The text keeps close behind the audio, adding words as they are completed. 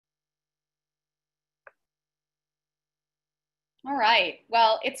All right.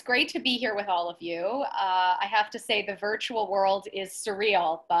 Well, it's great to be here with all of you. I have to say, the virtual world is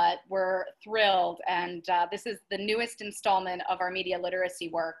surreal, but we're thrilled. And this is the newest installment of our media literacy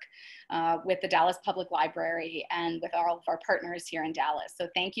work with the Dallas Public Library and with all of our partners here in Dallas. So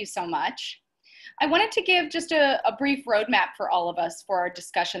thank you so much. I wanted to give just a brief roadmap for all of us for our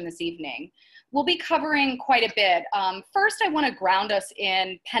discussion this evening. We'll be covering quite a bit. First, I want to ground us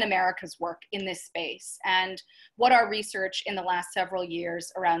in PEN America's work in this space and what our research in the last several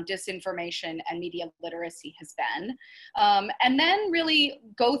years around disinformation and media literacy has been. And then really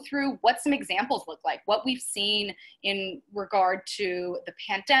go through what some examples look like, what we've seen in regard to the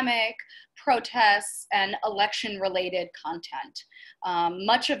pandemic, protests, and election-related content.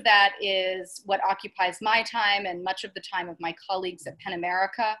 Much of that is what occupies my time and much of the time of my colleagues at PEN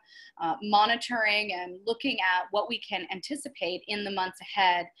America, monitoring and looking at what we can anticipate in the months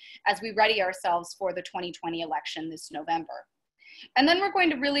ahead as we ready ourselves for the 2020 election this November. And then we're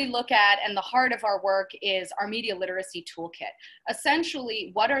going to really look at, and the heart of our work is our media literacy toolkit. Essentially,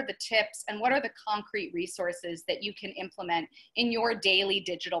 what are the tips and what are the concrete resources that you can implement in your daily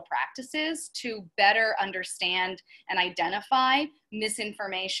digital practices to better understand and identify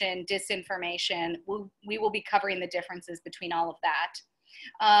misinformation, disinformation. We will be covering the differences between all of that.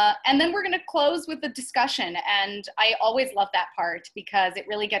 And then we're going to close with the discussion. And I always love that part because it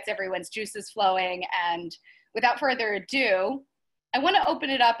really gets everyone's juices flowing. And without further ado, I want to open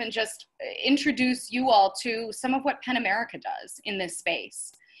it up and just introduce you all to some of what PEN America does in this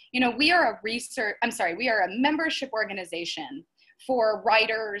space. You know, we are a membership organization for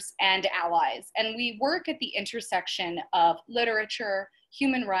writers and allies, and we work at the intersection of literature,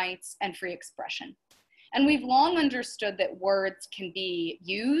 human rights, and free expression. And we've long understood that words can be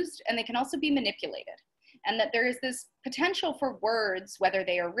used and they can also be manipulated, and that there is this potential for words, whether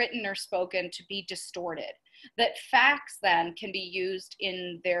they are written or spoken, to be distorted, that facts then can be used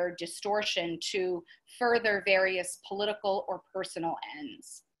in their distortion to further various political or personal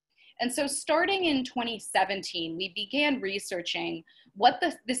ends. And so starting in 2017, we began researching what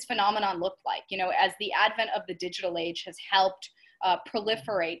this phenomenon looked like, you know, as the advent of the digital age has helped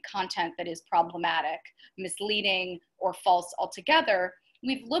proliferate content that is problematic, misleading, or false altogether.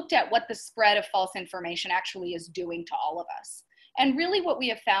 We've looked at what the spread of false information actually is doing to all of us. And really what we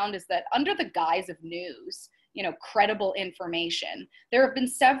have found is that under the guise of news, you know, credible information, there have been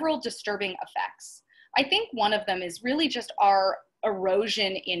several disturbing effects. I think one of them is really just our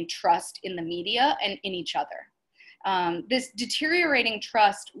erosion in trust in the media and in each other. This deteriorating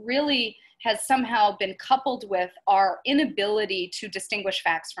trust really has somehow been coupled with our inability to distinguish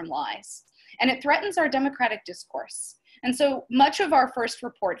facts from lies. And it threatens our democratic discourse. And so much of our first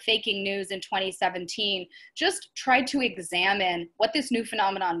report, Faking News in 2017, just tried to examine what this new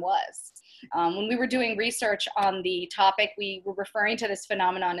phenomenon was. When we were doing research on the topic, we were referring to this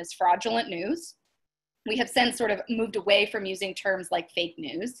phenomenon as fraudulent news. We have since sort of moved away from using terms like fake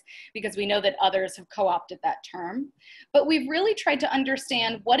news because we know that others have co-opted that term. But we've really tried to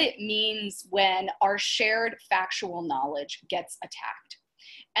understand what it means when our shared factual knowledge gets attacked.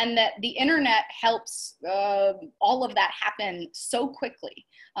 And that the internet helps all of that happen so quickly.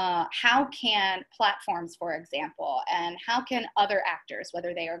 How can platforms, for example, and how can other actors,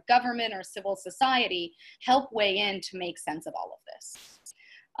 whether they are government or civil society, help weigh in to make sense of all of this?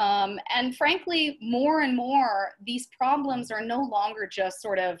 And frankly, more and more, these problems are no longer just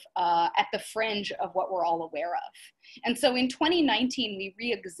sort of at the fringe of what we're all aware of. And so in 2019, we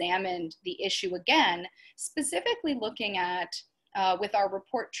re-examined the issue again, specifically looking at with our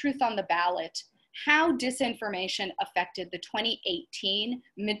report, Truth on the Ballot, how disinformation affected the 2018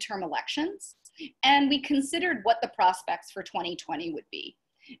 midterm elections. And we considered what the prospects for 2020 would be.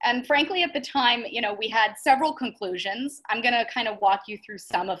 And frankly, at the time, you know, we had several conclusions. I'm going to kind of walk you through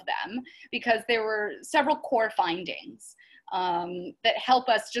some of them because there were several core findings that help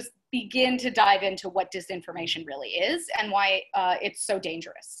us just begin to dive into what disinformation really is and why it's so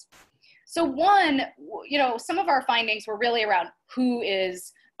dangerous. So one, you know, some of our findings were really around who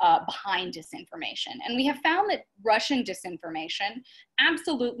is behind disinformation. And we have found that Russian disinformation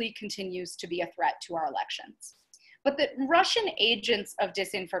absolutely continues to be a threat to our elections. But that Russian agents of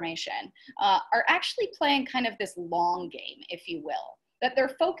disinformation are actually playing kind of this long game, if you will. That their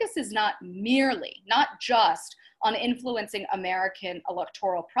focus is not just on influencing American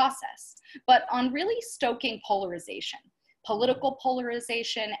electoral process, but on really stoking polarization. Political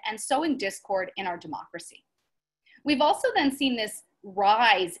polarization, and sowing discord in our democracy. We've also then seen this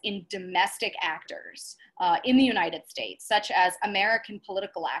rise in domestic actors in the United States, such as American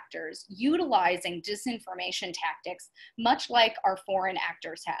political actors utilizing disinformation tactics, much like our foreign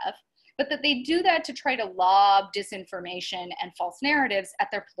actors have, but that they do that to try to lob disinformation and false narratives at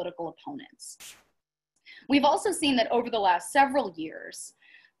their political opponents. We've also seen that over the last several years,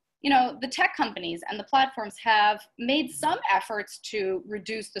 the tech companies and the platforms have made some efforts to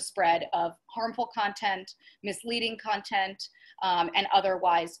reduce the spread of harmful content, misleading content, and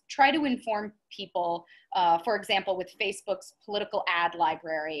otherwise try to inform people, for example, with Facebook's political ad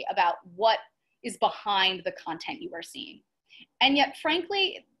library about what is behind the content you are seeing. And yet,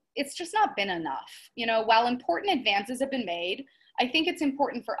 frankly, it's just not been enough. While important advances have been made, I think it's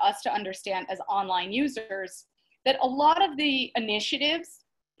important for us to understand as online users that a lot of the initiatives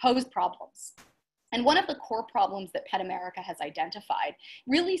pose problems. And one of the core problems that PEN America has identified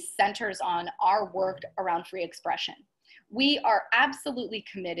really centers on our work around free expression. We are absolutely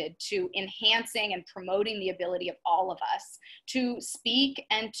committed to enhancing and promoting the ability of all of us to speak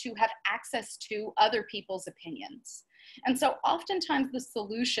and to have access to other people's opinions. And so oftentimes the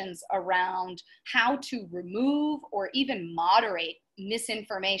solutions around how to remove or even moderate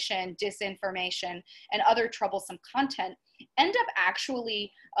misinformation, disinformation, and other troublesome content end up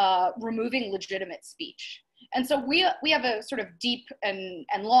actually removing legitimate speech. And so we have a sort of deep and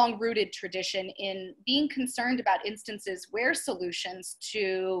long-rooted tradition in being concerned about instances where solutions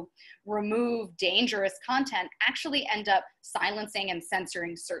to remove dangerous content actually end up silencing and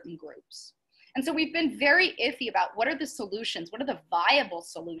censoring certain groups. And so we've been very iffy about what are the solutions, what are the viable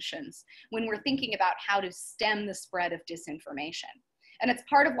solutions when we're thinking about how to stem the spread of disinformation. And it's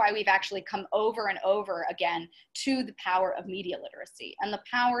part of why we've actually come over and over again to the power of media literacy and the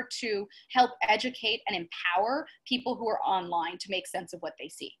power to help educate and empower people who are online to make sense of what they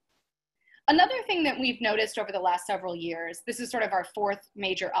see. Another thing that we've noticed over the last several years, this is sort of our fourth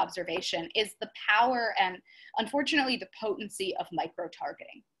major observation, is the power and unfortunately the potency of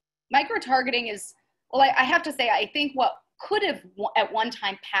micro-targeting. Micro-targeting is, well, I have to say, I think what could have at one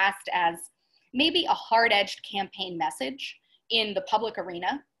time passed as maybe a hard-edged campaign message in the public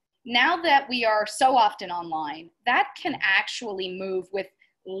arena, now that we are so often online, that can actually move with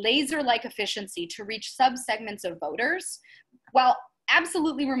laser-like efficiency to reach subsegments of voters while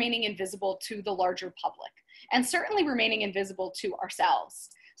absolutely remaining invisible to the larger public and certainly remaining invisible to ourselves.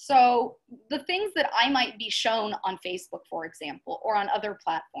 So the things that I might be shown on Facebook, for example, or on other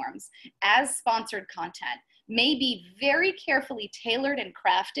platforms as sponsored content may be very carefully tailored and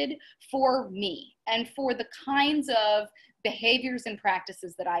crafted for me and for the kinds of behaviors and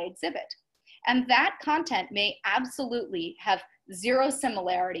practices that I exhibit. And that content may absolutely have zero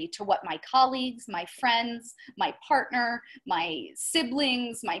similarity to what my colleagues, my friends, my partner, my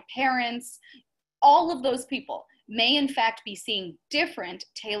siblings, my parents, all of those people may in fact be seeing different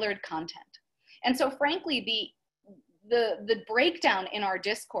tailored content. And so frankly, the breakdown in our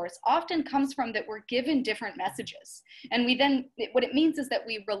discourse often comes from that we're given different messages. And what it means is that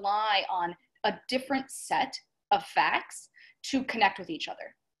we rely on a different set of facts to connect with each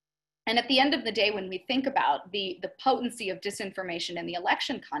other. And at the end of the day, when we think about the potency of disinformation in the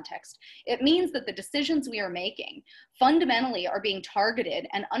election context, it means that the decisions we are making fundamentally are being targeted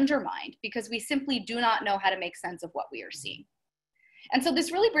and undermined because we simply do not know how to make sense of what we are seeing. And so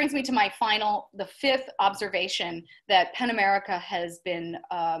this really brings me to the fifth observation that PEN America has been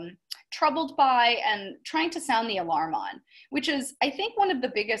troubled by and trying to sound the alarm on, which is, I think, one of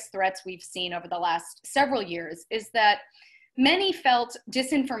the biggest threats we've seen over the last several years is that many felt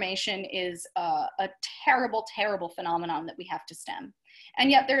disinformation is a terrible, terrible phenomenon that we have to stem. And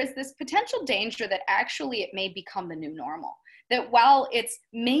yet there is this potential danger that actually it may become the new normal. That while it's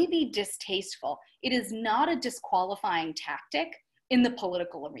maybe distasteful, it is not a disqualifying tactic in the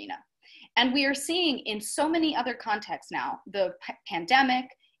political arena. And we are seeing in so many other contexts now, the pandemic,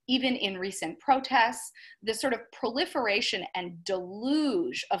 even in recent protests, the sort of proliferation and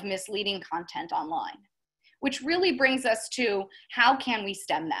deluge of misleading content online, which really brings us to how can we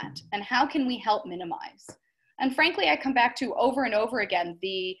stem that and how can we help minimize? And frankly, I come back to over and over again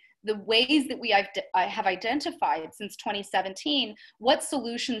the ways that I have identified since 2017 what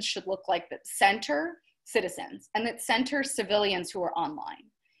solutions should look like that center citizens and that center civilians who are online.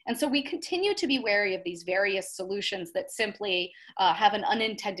 And so we continue to be wary of these various solutions that simply have an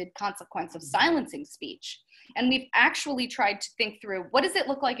unintended consequence of silencing speech. And we've actually tried to think through what does it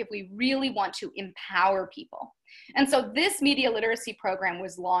look like if we really want to empower people? And so this media literacy program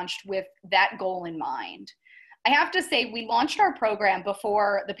was launched with that goal in mind. I have to say, we launched our program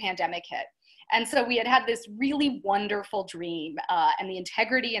before the pandemic hit. And so we had this really wonderful dream, and the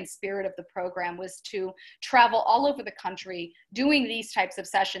integrity and spirit of the program was to travel all over the country doing these types of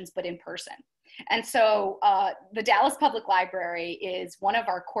sessions, but in person. And so the Dallas Public Library is one of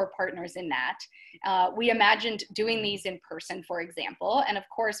our core partners in that. We imagined doing these in person, for example, and of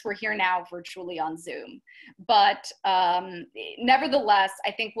course we're here now virtually on Zoom. But nevertheless,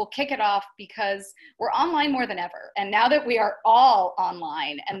 I think we'll kick it off because we're online more than ever. And now that we are all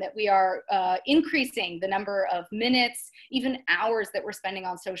online and that we are increasing the number of minutes, even hours that we're spending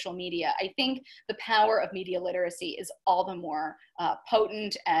on social media, I think the power of media literacy is all the more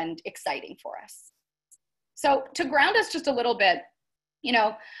potent and exciting for us. So to ground us just a little bit, you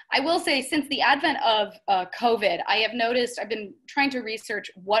know, I will say since the advent of COVID, I have noticed, I've been trying to research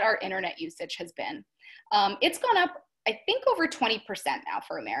what our internet usage has been. It's gone up, I think, over 20% now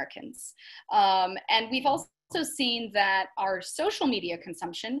for Americans. And we've also seen that our social media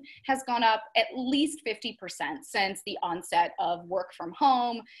consumption has gone up at least 50% since the onset of work from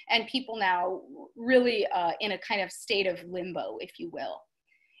home, and people now really in a kind of state of limbo, if you will.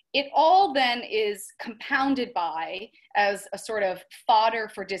 It all then is compounded by, as a sort of fodder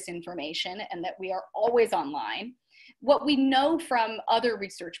for disinformation, and that we are always online, what we know from other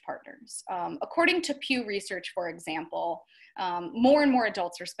research partners. According to Pew Research, for example, more and more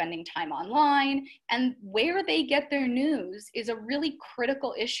adults are spending time online, and where they get their news is a really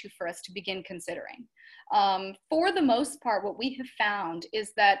critical issue for us to begin considering. For the most part, what we have found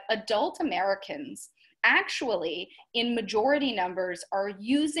is that adult Americans actually, in majority numbers, are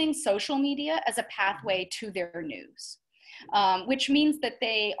using social media as a pathway to their news, which means that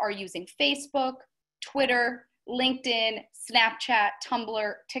they are using Facebook, Twitter, LinkedIn, Snapchat,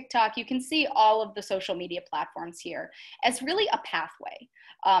 Tumblr, TikTok. You can see all of the social media platforms here as really a pathway.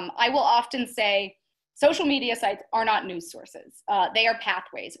 I will often say social media sites are not news sources. They are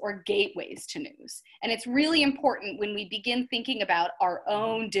pathways or gateways to news. And it's really important when we begin thinking about our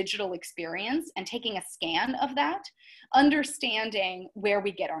own digital experience and taking a scan of that, understanding where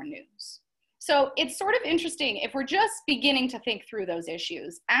we get our news. So it's sort of interesting, if we're just beginning to think through those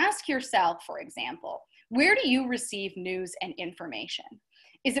issues, ask yourself, for example, where do you receive news and information?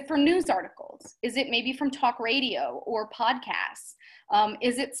 Is it from news articles? Is it maybe from talk radio or podcasts?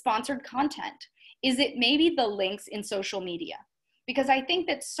 Is it sponsored content? Is it maybe the links in social media? Because I think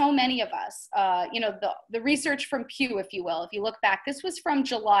that so many of us, you know, the research from Pew, if you will, if you look back, this was from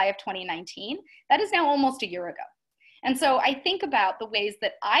July of 2019. That is now almost a year ago. And so I think about the ways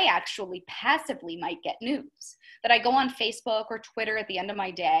that I actually passively might get news, that I go on Facebook or Twitter at the end of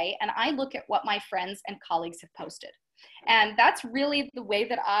my day and I look at what my friends and colleagues have posted. And that's really the way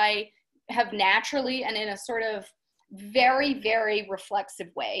that I have naturally and in a sort of very, very reflexive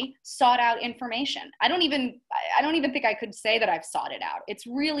way sought out information. I don't even think I could say that I've sought it out. It's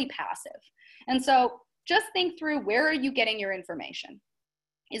really passive. And so just think through, where are you getting your information?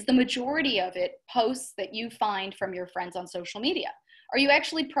 Is the majority of it posts that you find from your friends on social media? Are you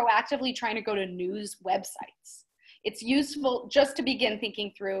actually proactively trying to go to news websites? It's useful just to begin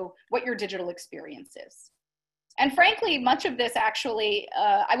thinking through what your digital experience is. And frankly, much of this actually,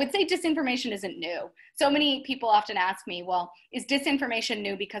 I would say disinformation isn't new. So many people often ask me, well, is disinformation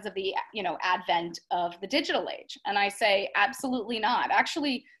new because of the, you know, advent of the digital age? And I say, absolutely not.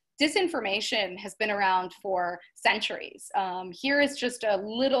 Actually, disinformation has been around for centuries. Here is just a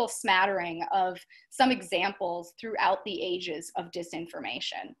little smattering of some examples throughout the ages of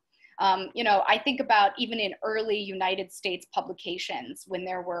disinformation. You know, I think about even in early United States publications, when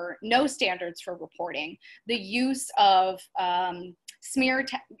there were no standards for reporting, the use of smear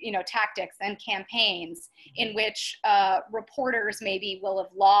tactics and campaigns in which reporters maybe will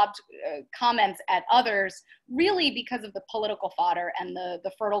have lobbed comments at others, really because of the political fodder and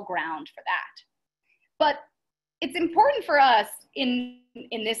the fertile ground for that. But it's important for us in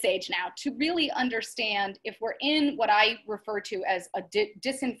this age now to really understand, if we're in what I refer to as a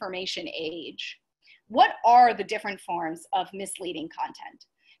disinformation age, what are the different forms of misleading content?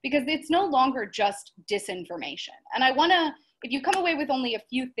 Because it's no longer just disinformation. And I wanna, if you come away with only a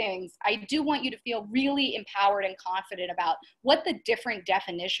few things, I do want you to feel really empowered and confident about what the different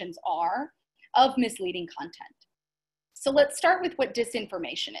definitions are of misleading content. So let's start with what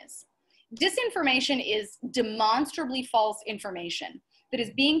disinformation is. Disinformation is demonstrably false information that is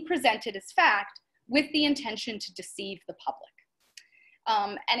being presented as fact with the intention to deceive the public.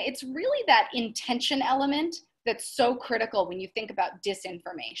 And it's really that intention element that's so critical when you think about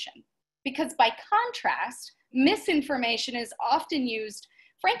disinformation. Because by contrast, misinformation is often used,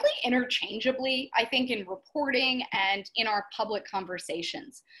 frankly, interchangeably, I think, in reporting and in our public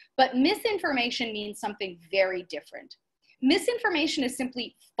conversations. But misinformation means something very different. Misinformation is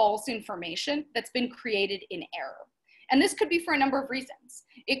simply false information that's been created in error. And this could be for a number of reasons.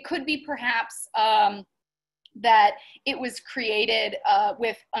 It could be perhaps that it was created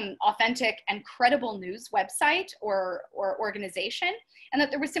with an authentic and credible news website or organization, and that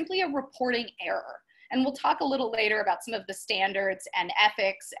there was simply a reporting error. And we'll talk a little later about some of the standards and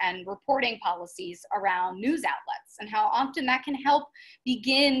ethics and reporting policies around news outlets and how often that can help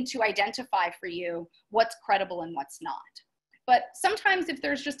begin to identify for you what's credible and what's not. But sometimes if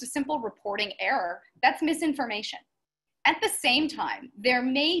there's just a simple reporting error, that's misinformation. At the same time, there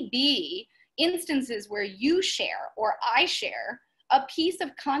may be instances where you share or I share a piece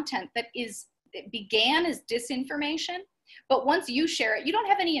of content that began as disinformation, but once you share it, you don't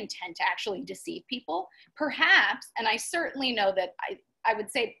have any intent to actually deceive people. Perhaps, and I certainly know that I would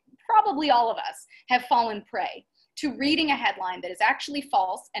say probably all of us have fallen prey to reading a headline that is actually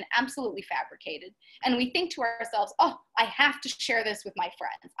false and absolutely fabricated. And we think to ourselves, oh, I have to share this with my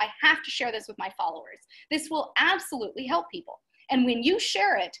friends. I have to share this with my followers. This will absolutely help people. And when you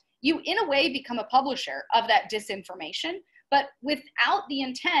share it, you in a way become a publisher of that disinformation, but without the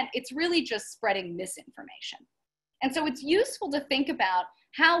intent, it's really just spreading misinformation. And so it's useful to think about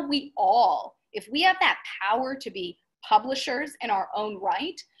how we all, if we have that power to be publishers in our own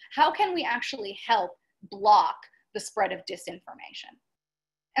right, how can we actually help block the spread of disinformation?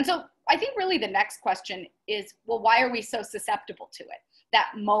 And so I think really the next question is, well, why are we so susceptible to it?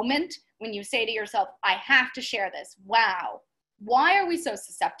 That moment when you say to yourself, I have to share this, wow, why are we so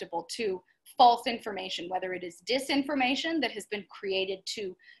susceptible to false information, whether it is disinformation that has been created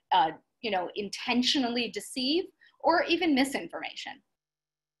to intentionally deceive, or even misinformation?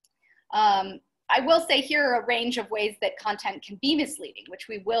 I will say here are a range of ways that content can be misleading, which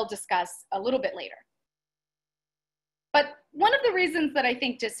we will discuss a little bit later. But one of the reasons that I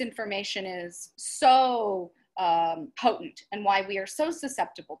think disinformation is so potent and why we are so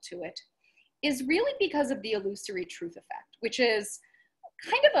susceptible to it is really because of the illusory truth effect, which is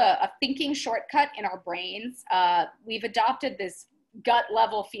kind of a thinking shortcut in our brains. We've adopted this gut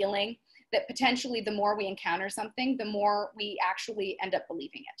level feeling that potentially the more we encounter something, the more we actually end up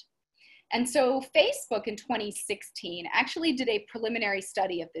believing it. And so Facebook in 2016 actually did a preliminary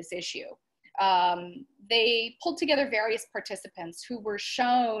study of this issue. They pulled together various participants who were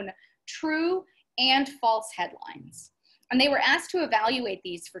shown true and false headlines. And they were asked to evaluate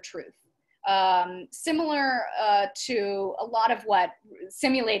these for truth. Similar to a lot of what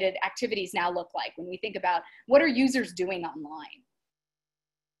simulated activities now look like when we think about what are users doing online.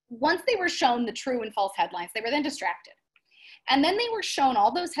 Once they were shown the true and false headlines, they were then distracted. And then they were shown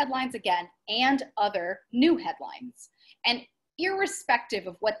all those headlines again and other new headlines. And irrespective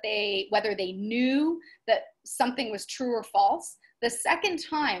of whether they knew that something was true or false, the second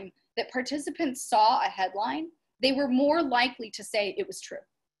time that participants saw a headline, they were more likely to say it was true.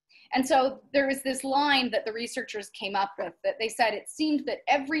 And so there was this line that the researchers came up with that they said it seemed that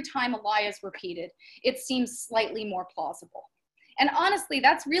every time a lie is repeated, it seems slightly more plausible. And honestly,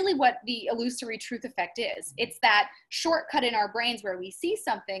 that's really what the illusory truth effect is. It's that shortcut in our brains where we see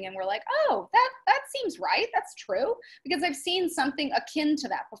something and we're like, oh, that seems right, that's true, because I've seen something akin to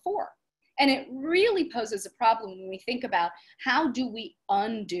that before. And it really poses a problem when we think about how do we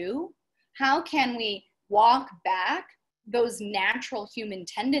undo, how can we walk back those natural human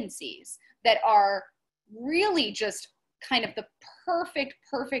tendencies that are really just kind of the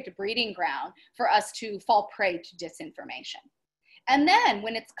perfect breeding ground for us to fall prey to disinformation. And then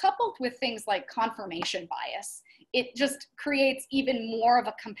when it's coupled with things like confirmation bias, it just creates even more of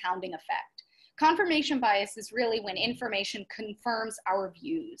a compounding effect. Confirmation bias is really when information confirms our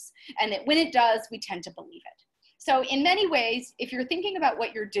views, and that when it does, we tend to believe it. So in many ways, if you're thinking about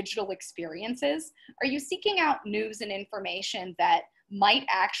what your digital experience is, are you seeking out news and information that might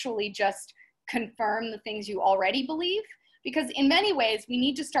actually just confirm the things you already believe? Because in many ways, we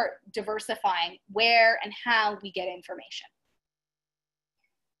need to start diversifying where and how we get information.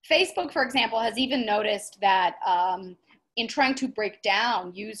 Facebook, for example, has even noticed that in trying to break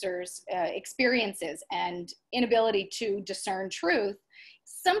down users' experiences and inability to discern truth,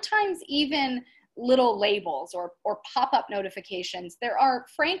 sometimes even little labels or pop-up notifications, there are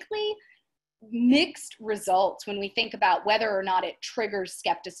frankly mixed results when we think about whether or not it triggers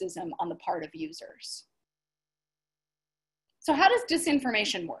skepticism on the part of users. So how does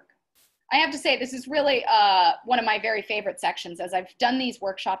disinformation work? I have to say this is really one of my very favorite sections, as I've done these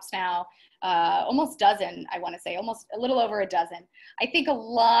workshops now, almost dozen, I want to say, almost a little over a dozen. I think a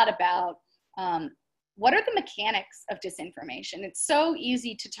lot about what are the mechanics of disinformation. It's so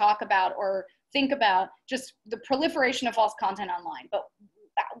easy to talk about or think about just the proliferation of false content online, but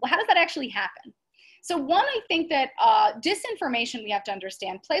how does that actually happen? So one, I think that disinformation, we have to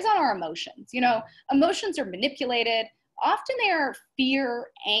understand, plays on our emotions. You know, emotions are manipulated. often they are fear,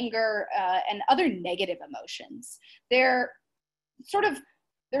 anger, and other negative emotions. They're sort of,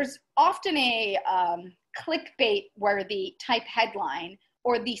 there's often a clickbait worthy type headline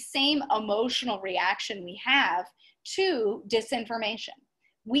or the same emotional reaction we have to disinformation.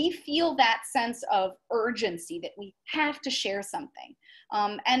 We feel that sense of urgency that we have to share something.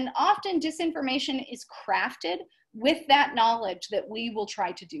 And often disinformation is crafted with that knowledge that we will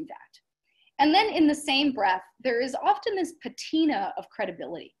try to do that. And then in the same breath, there is often this patina of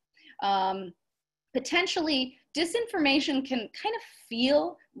credibility. Potentially, disinformation can kind of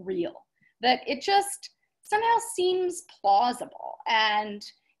feel real, that it just somehow seems plausible. And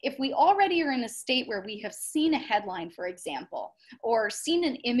if we already are in a state where we have seen a headline, for example, or seen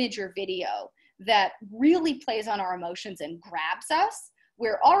an image or video that really plays on our emotions and grabs us,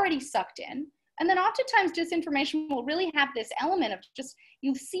 we're already sucked in. And then oftentimes disinformation will really have this element of just,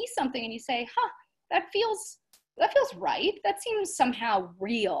 you see something and you say, huh, that feels right. That seems somehow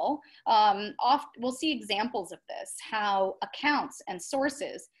real. We'll see examples of this, how accounts and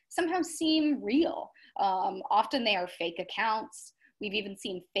sources somehow seem real. Often they are fake accounts. We've even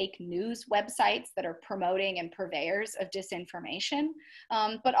seen fake news websites that are promoting and purveyors of disinformation.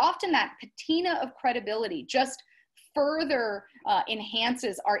 But often that patina of credibility just further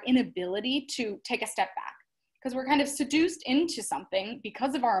enhances our inability to take a step back, because we're kind of seduced into something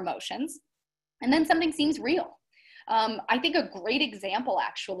because of our emotions, and then something seems real. I think a great example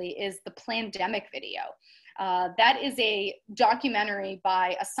actually is the Plandemic video. That is a documentary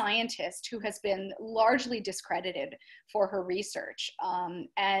by a scientist who has been largely discredited for her research.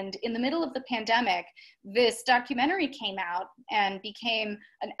 And in the middle of the pandemic, this documentary came out and became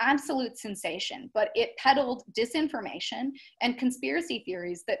an absolute sensation, but it peddled disinformation and conspiracy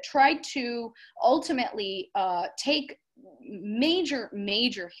theories that tried to ultimately take major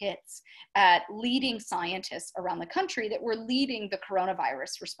hits at leading scientists around the country that were leading the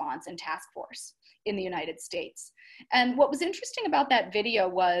coronavirus response and task force in the United States. And what was interesting about that video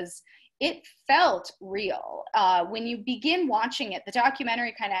was it felt real. When you begin watching it, the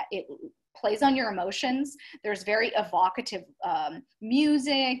documentary it plays on your emotions. There's very evocative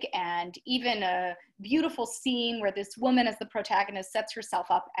music and even a beautiful scene where this woman as the protagonist sets herself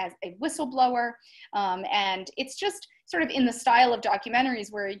up as a whistleblower. And it's just sort of in the style of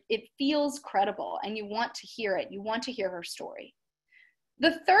documentaries where it feels credible and you want to hear it. You want to hear her story.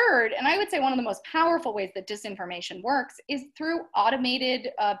 The third, and I would say one of the most powerful ways that disinformation works, is through automated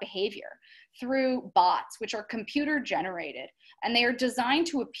behavior, through bots, which are computer generated, and they are designed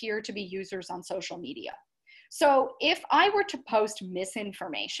to appear to be users on social media. So if I were to post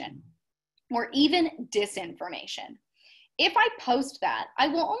misinformation or even disinformation, if I post that, I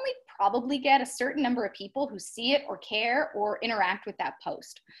will only probably get a certain number of people who see it or care or interact with that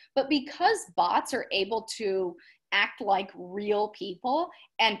post. But because bots are able to act like real people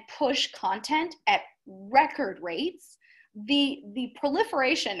and push content at record rates, the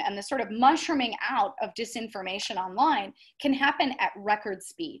proliferation and the sort of mushrooming out of disinformation online can happen at record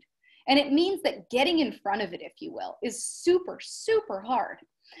speed. And it means that getting in front of it, if you will, is super, super hard.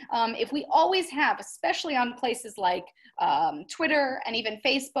 If we always have, especially on places like Twitter and even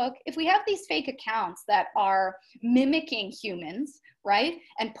Facebook, if we have these fake accounts that are mimicking humans, right,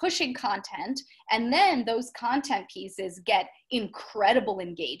 and pushing content, and then those content pieces get incredible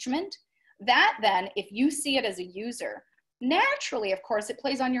engagement, that then, if you see it as a user, naturally, of course, it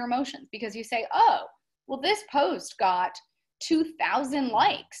plays on your emotions because you say, oh, well, this post got 2,000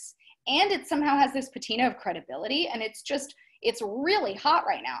 likes, and it somehow has this patina of credibility, and it's really hot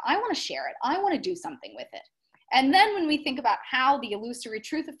right now. I want to share it. I want to do something with it. And then when we think about how the illusory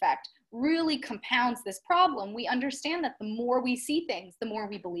truth effect really compounds this problem, we understand that the more we see things, the more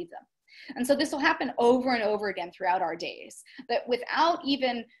we believe them. And so this will happen over and over again throughout our days, that without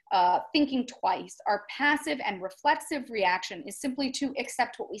even thinking twice, our passive and reflexive reaction is simply to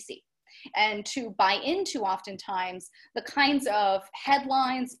accept what we see and to buy into, oftentimes, the kinds of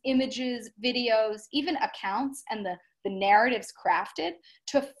headlines, images, videos, even accounts, and the narratives crafted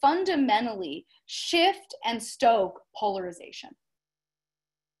to fundamentally shift and stoke polarization.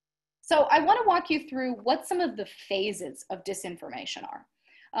 So I want to walk you through what some of the phases of disinformation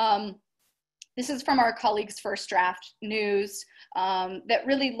are. This is from our colleagues' First Draft News that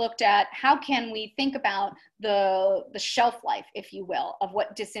really looked at how can we think about the shelf life, if you will, of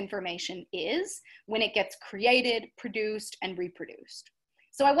what disinformation is when it gets created, produced, and reproduced.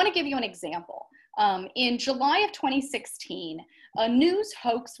 So I want to give you an example. In July of 2016, a news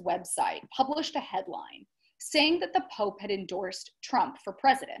hoax website published a headline saying that the Pope had endorsed Trump for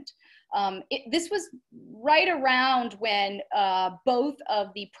president. This was right around when both of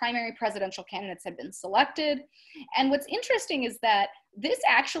the primary presidential candidates had been selected. And what's interesting is that this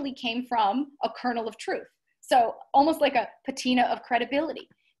actually came from a kernel of truth. So almost like a patina of credibility,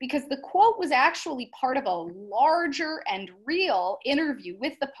 because the quote was actually part of a larger and real interview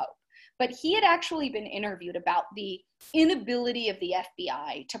with the Pope. But he had actually been interviewed about the inability of the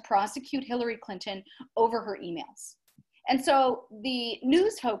FBI to prosecute Hillary Clinton over her emails. And so the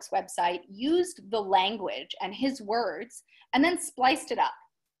news hoax website used the language and his words and then spliced it up.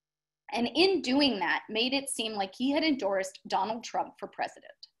 And in doing that, made it seem like he had endorsed Donald Trump for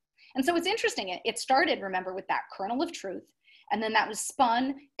president. And so it's interesting. It started, remember, with that kernel of truth, and then that was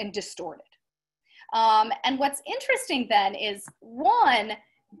spun and distorted. And what's interesting then is, one,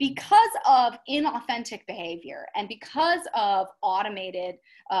 because of inauthentic behavior and because of automated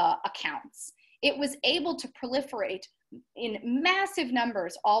accounts, it was able to proliferate in massive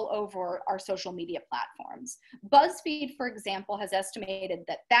numbers all over our social media platforms. BuzzFeed, for example, has estimated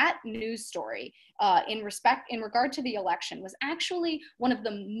that that news story in regard to the election was actually one of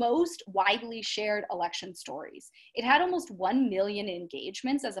the most widely shared election stories. It had almost 1 million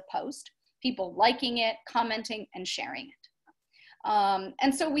engagements as a post, people liking it, commenting, and sharing it.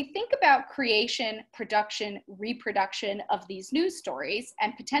 And so we think about creation, production, reproduction of these news stories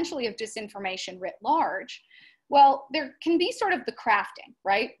and potentially of disinformation writ large. Well, there can be sort of the crafting,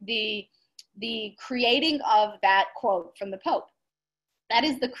 right? The creating of that quote from the Pope. That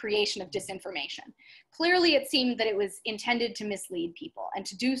is the creation of disinformation. Clearly, it seemed that it was intended to mislead people and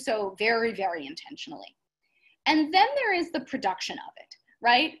to do so very, very intentionally. And then there is the production of it,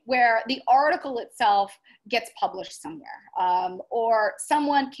 right? Where the article itself gets published somewhere, or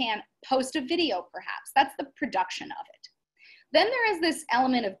someone can post a video perhaps. That's the production of it. Then there is this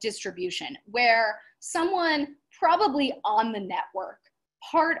element of distribution where someone probably on the network,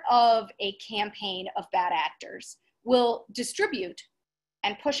 part of a campaign of bad actors, will distribute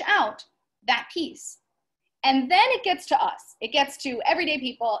and push out that piece. And then it gets to us. It gets to everyday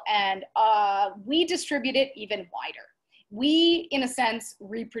people, and we distribute it even wider. We, in a sense,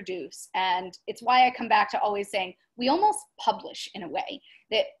 reproduce. And it's why I come back to always saying we almost publish in a way,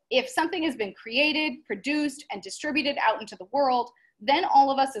 that if something has been created, produced, and distributed out into the world, then all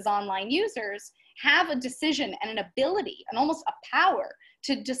of us as online users have a decision and an ability and almost a power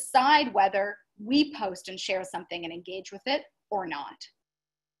to decide whether we post and share something and engage with it or not.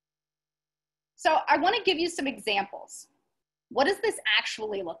 So I want to give you some examples. What does this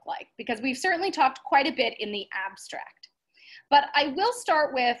actually look like? Because we've certainly talked quite a bit in the abstract. But I will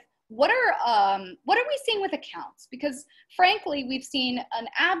start with what are we seeing with accounts? Because frankly, we've seen an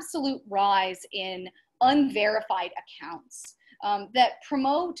absolute rise in unverified accounts that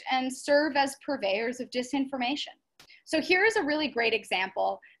promote and serve as purveyors of disinformation. So here's a really great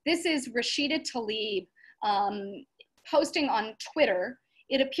example. This is Rashida Tlaib posting on Twitter.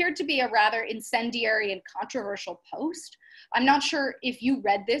 It appeared to be a rather incendiary and controversial post. I'm not sure if you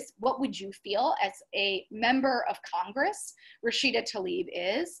read this, what would you feel as a member of Congress? Rashida Tlaib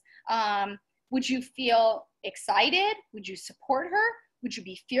is. Would you feel excited? Would you support her? Would you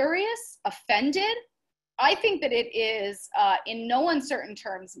be furious, offended? I think that it is, in no uncertain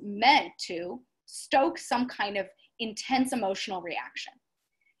terms, meant to stoke some kind of intense emotional reaction.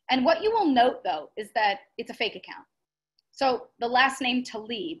 And what you will note, though, is that it's a fake account. So the last name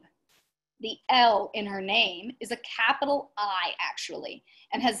Tlaib, the L in her name is a capital I, actually,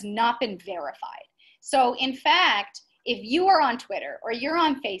 and has not been verified. So in fact, if you are on Twitter or you're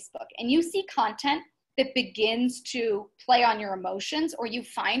on Facebook and you see content that begins to play on your emotions, or you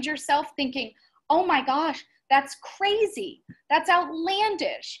find yourself thinking, oh my gosh, that's crazy, that's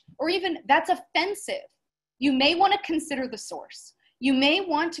outlandish, or even that's offensive, you may want to consider the source. You may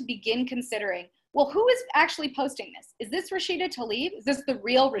want to begin considering, well, who is actually posting this? Is this Rashida Tlaib? Is this the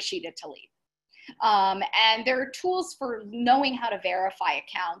real Rashida Tlaib? And there are tools for knowing how to verify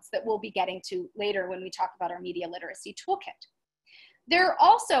accounts that we'll be getting to later when we talk about our media literacy toolkit. There are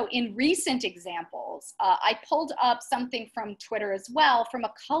also, in recent examples, I pulled up something from Twitter as well from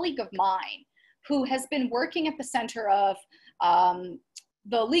a colleague of mine who has been working at the center of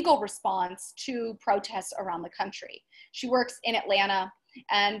the legal response to protests around the country. She works in Atlanta,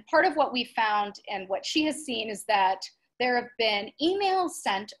 and part of what we found and what she has seen is that there have been emails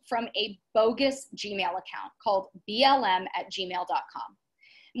sent from a bogus Gmail account called blm@gmail.com.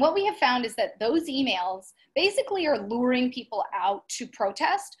 And what we have found is that those emails basically are luring people out to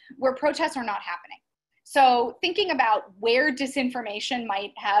protest where protests are not happening. So thinking about where disinformation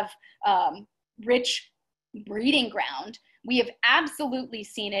might have rich breeding ground, we have absolutely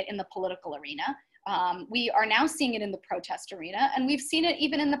seen it in the political arena. We are now seeing it in the protest arena, and we've seen it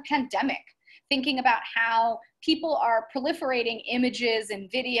even in the pandemic, thinking about how people are proliferating images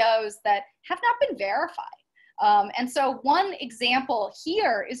and videos that have not been verified. And so one example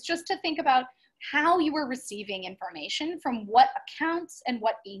here is just to think about how you are receiving information from what accounts and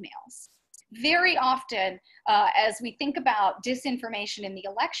what emails. Very often, as we think about disinformation in the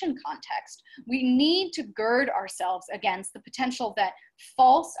election context, we need to gird ourselves against the potential that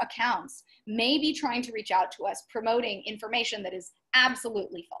false accounts may be trying to reach out to us, promoting information that is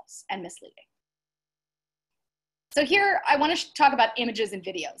absolutely false and misleading. So here, I want to talk about images and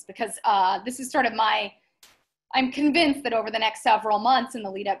videos, because this is sort of I'm convinced that over the next several months in the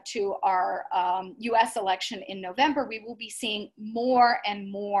lead up to our US election in November, we will be seeing more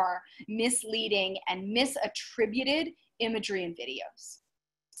and more misleading and misattributed imagery and videos.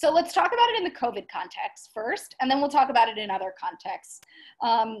 So let's talk about it in the COVID context first, and then we'll talk about it in other contexts.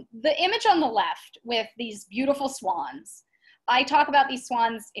 The image on the left with these beautiful swans, I talk about these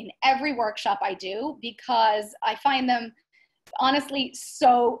swans in every workshop I do because I find them honestly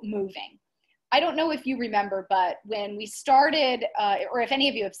so moving. I don't know if you remember, but when we started, or if any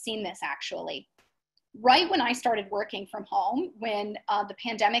of you have seen this actually, right when I started working from home, when the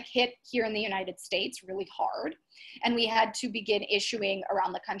pandemic hit here in the United States really hard, and we had to begin issuing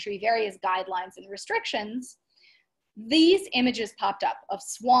around the country various guidelines and restrictions, these images popped up of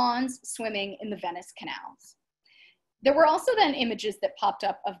swans swimming in the Venice canals. There were also then images that popped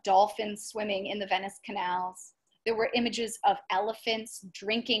up of dolphins swimming in the Venice canals. There were images of elephants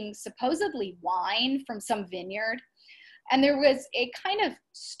drinking supposedly wine from some vineyard. And there was a kind of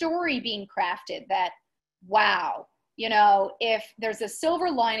story being crafted that, wow, you know, if there's a silver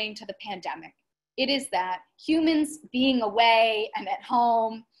lining to the pandemic, it is that humans being away and at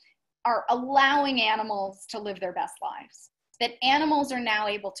home are allowing animals to live their best lives. That animals are now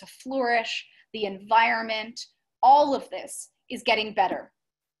able to flourish, the environment, all of this is getting better.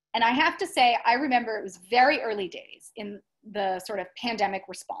 And I have to say, I remember it was very early days in the sort of pandemic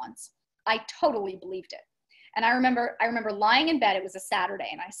response. I totally believed it. And I remember lying in bed, it was a Saturday,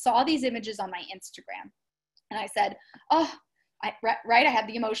 and I saw these images on my Instagram. And I said, oh, I had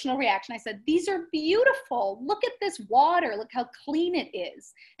the emotional reaction. I said, these are beautiful. Look at this water. Look how clean it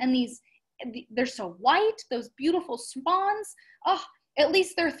is. And they're so white, those beautiful swans. Oh, at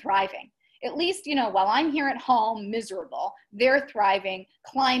least they're thriving. At least, you know, while I'm here at home miserable, they're thriving.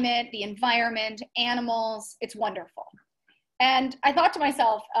 Climate, the environment, animals, it's wonderful. And I thought to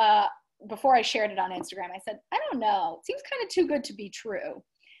myself, before I shared it on Instagram, I said, I don't know, it seems kind of too good to be true.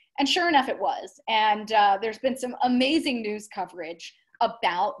 And sure enough, it was. And there's been some amazing news coverage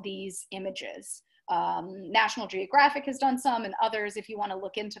about these images. National Geographic has done some, and others, if you want to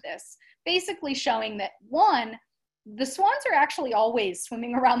look into this, basically showing that, one, the swans are actually always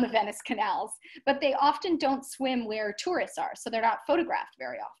swimming around the Venice canals, but they often don't swim where tourists are, so they're not photographed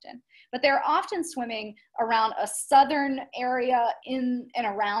very often. But they're often swimming around a southern area in and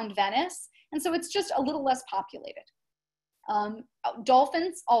around Venice, and so it's just a little less populated.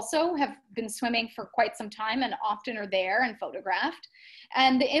 Dolphins also have been swimming for quite some time and often are there and photographed.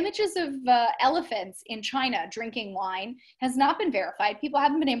 And the images of elephants in China drinking wine has not been verified. People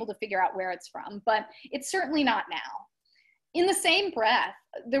haven't been able to figure out where it's from, but it's certainly not now. In the same breath,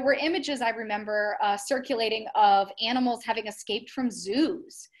 there were images I remember circulating of animals having escaped from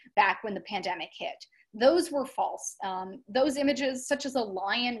zoos back when the pandemic hit. Those were false. Those images, such as a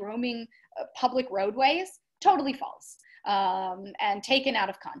lion roaming public roadways, totally false. And taken out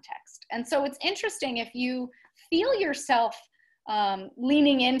of context. And so it's interesting if you feel yourself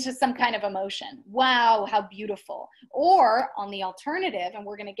leaning into some kind of emotion. Wow, how beautiful. Or on the alternative, and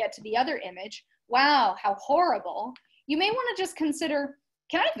we're going to get to the other image, wow, how horrible. You may want to just consider,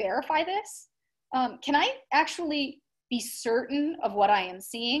 can I verify this? Can I actually be certain of what I am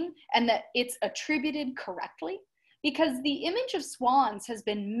seeing and that it's attributed correctly? Because the image of swans has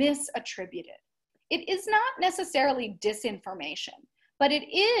been misattributed. It is not necessarily disinformation, but it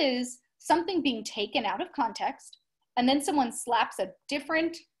is something being taken out of context, and then someone slaps a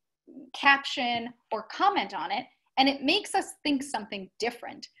different caption or comment on it, and it makes us think something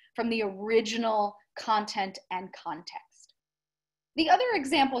different from the original content and context. The other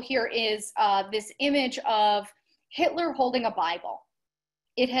example here is this image of Hitler holding a Bible.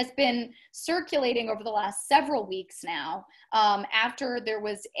 It has been circulating over the last several weeks now after there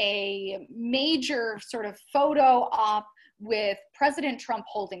was a major sort of photo op with President Trump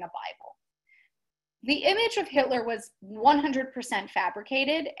holding a Bible. The image of Hitler was 100%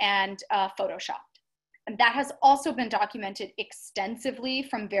 fabricated and photoshopped. And that has also been documented extensively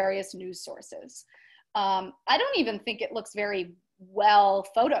from various news sources. I don't even think it looks very well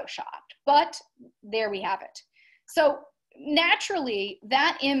photoshopped, but there we have it. So naturally,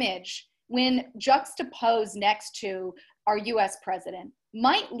 that image, when juxtaposed next to our US president,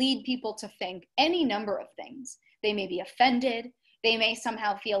 might lead people to think any number of things. They may be offended. They may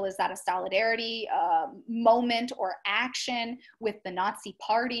somehow feel, is that a solidarity moment or action with the Nazi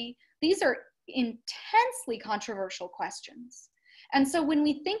party? These are intensely controversial questions. And so when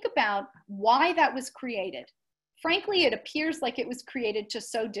we think about why that was created, frankly, it appears like it was created to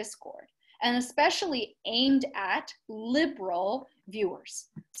sow discord, and especially aimed at liberal viewers,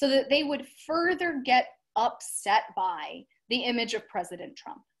 so that they would further get upset by the image of President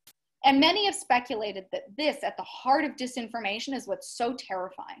Trump. And many have speculated that this, at the heart of disinformation, is what's so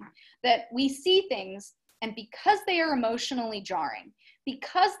terrifying, that we see things, and because they are emotionally jarring,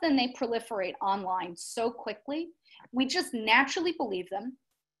 because then they proliferate online so quickly, we just naturally believe them,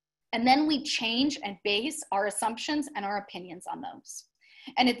 and then we change and base our assumptions and our opinions on those.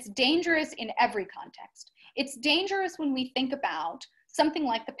 And it's dangerous in every context. It's dangerous when we think about something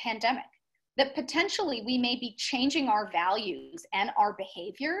like the pandemic, that potentially we may be changing our values and our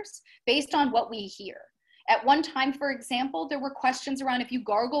behaviors based on what we hear. At one time, for example, there were questions around, if you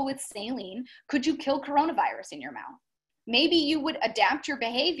gargle with saline, could you kill coronavirus in your mouth? Maybe you would adapt your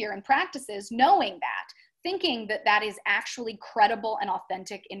behavior and practices knowing that, thinking that that is actually credible and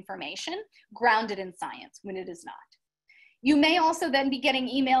authentic information grounded in science, when it is not. You may also then be getting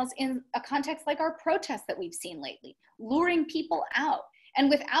emails in a context like our protests that we've seen lately, luring people out. And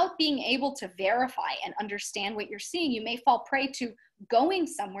without being able to verify and understand what you're seeing, you may fall prey to going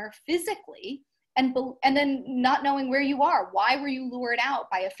somewhere physically and then not knowing where you are. Why were you lured out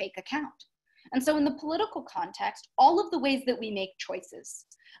by a fake account? And so in the political context, all of the ways that we make choices,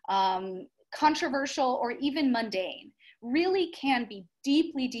 controversial or even mundane, really can be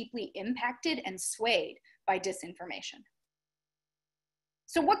deeply, deeply impacted and swayed by disinformation.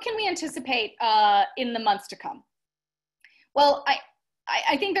 So what can we anticipate in the months to come? Well,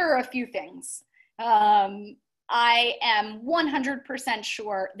 I think there are a few things. I am 100%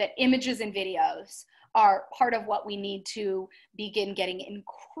 sure that images and videos are part of what we need to begin getting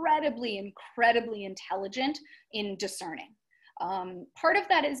incredibly, incredibly intelligent in discerning. Part of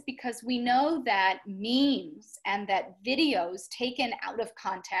that is because we know that memes and that videos taken out of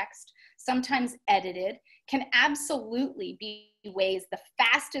context, sometimes edited, can absolutely be ways, the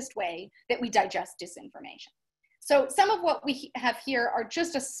fastest way that we digest disinformation. So some of what we have here are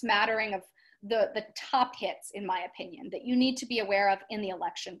just a smattering of the top hits, in my opinion, that you need to be aware of in the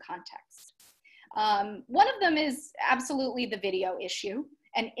election context. One of them is absolutely the video issue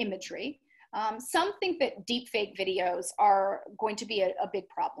and imagery. Some think that deepfake videos are going to be a big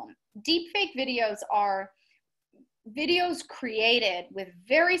problem. Deepfake videos are videos created with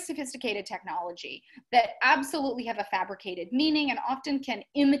very sophisticated technology that absolutely have a fabricated meaning and often can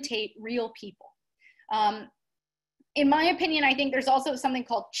imitate real people. In my opinion, I think there's also something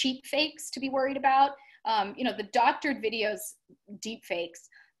called cheap fakes to be worried about. The doctored videos, deep fakes,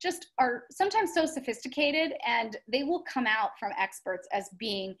 just are sometimes so sophisticated, and they will come out from experts as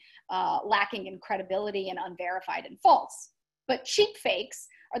being lacking in credibility and unverified and false. But cheap fakes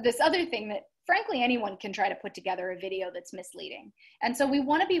are this other thing that, frankly, anyone can try to put together a video that's misleading. And so we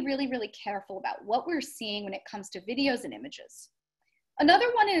want to be really, really careful about what we're seeing when it comes to videos and images.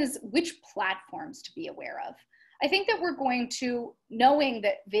 Another one is which platforms to be aware of. I think that we're going to, knowing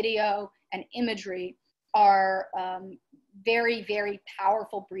that video and imagery are very, very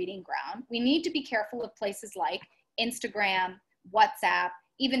powerful breeding ground, we need to be careful of places like Instagram, WhatsApp,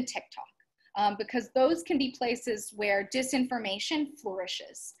 even TikTok, because those can be places where disinformation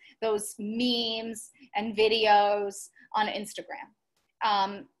flourishes, those memes and videos on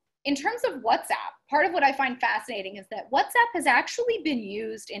Instagram. In terms of WhatsApp, part of what I find fascinating is that WhatsApp has actually been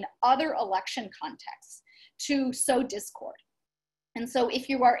used in other election contexts to sow discord. And so if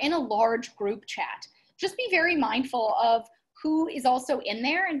you are in a large group chat, just be very mindful of who is also in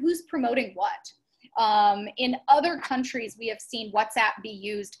there and who's promoting what. In other countries, we have seen WhatsApp be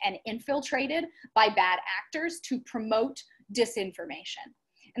used and infiltrated by bad actors to promote disinformation.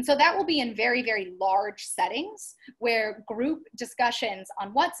 And so that will be in very, very large settings where group discussions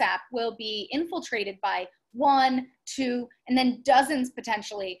on WhatsApp will be infiltrated by 1, 2, and then dozens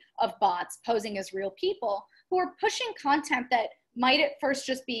potentially of bots posing as real people who are pushing content that might at first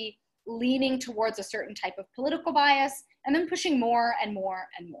just be leaning towards a certain type of political bias, and then pushing more and more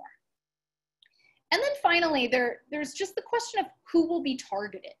and more. And then finally, there's just the question of who will be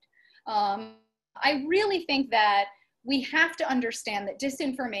targeted. I really think that we have to understand that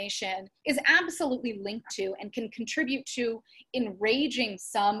disinformation is absolutely linked to and can contribute to enraging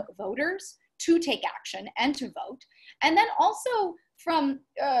some voters to take action and to vote. And then also from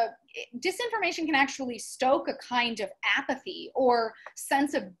disinformation can actually stoke a kind of apathy or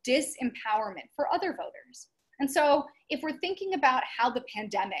sense of disempowerment for other voters. And so if we're thinking about how the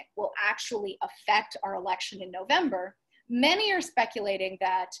pandemic will actually affect our election in November, many are speculating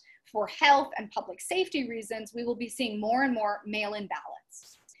that for health and public safety reasons, we will be seeing more and more mail-in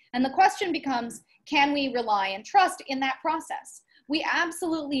ballots. And the question becomes, can we rely and trust in that process? We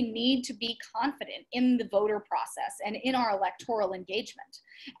absolutely need to be confident in the voter process and in our electoral engagement.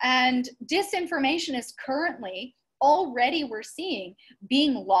 And disinformation is currently, already we're seeing,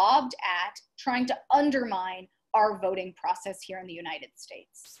 being lobbed at trying to undermine our voting process here in the United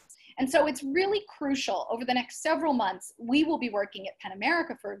States. And so it's really crucial over the next several months, we will be working at PEN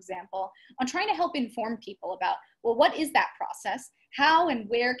America, for example, on trying to help inform people about, well, what is that process? How and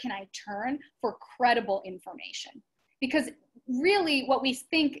where can I turn for credible information? Because really what we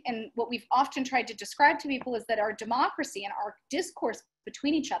think and what we've often tried to describe to people is that our democracy and our discourse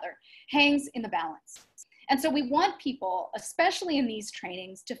between each other hangs in the balance. And so we want people, especially in these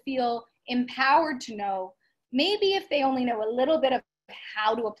trainings, to feel empowered to know, maybe if they only know a little bit of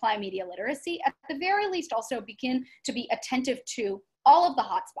how to apply media literacy, at the very least also begin to be attentive to all of the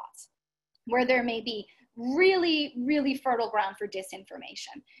hotspots where there may be really, really fertile ground for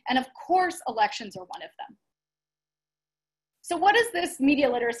disinformation. And of course, elections are one of them. So what is this media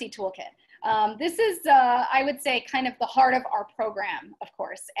literacy toolkit? This is, I would say, kind of the heart of our program, of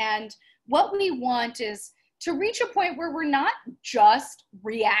course. And what we want is to reach a point where we're not just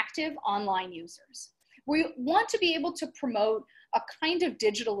reactive online users. We want to be able to promote a kind of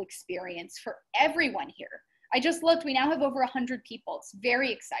digital experience for everyone here. I just looked, we now have over 100 people. It's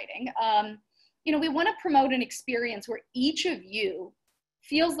very exciting. You know, we want to promote an experience where each of you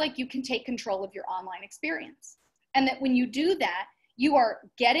feels like you can take control of your online experience. And that when you do that, you are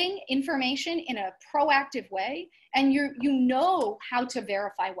getting information in a proactive way, and you know how to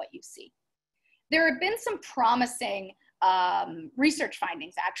verify what you see. There have been some promising research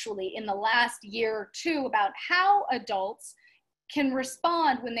findings actually in the last year or two about how adults can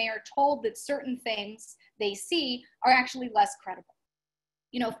respond when they are told that certain things they see are actually less credible.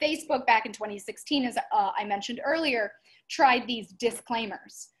 You know, Facebook back in 2016, as I mentioned earlier, tried these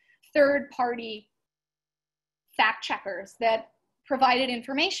disclaimers, third-party fact checkers that provided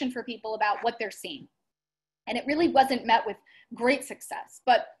information for people about what they're seeing. And it really wasn't met with great success.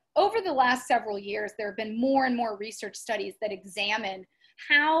 But over the last several years, there have been more and more research studies that examine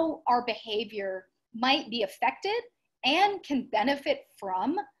how our behavior might be affected and can benefit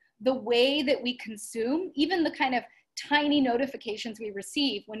from the way that we consume, even the kind of tiny notifications we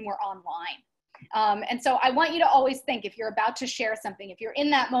receive when we're online. And so I want you to always think, if you're about to share something, if you're in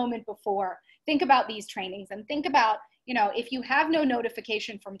that moment before, think about these trainings and think about, you know, if you have no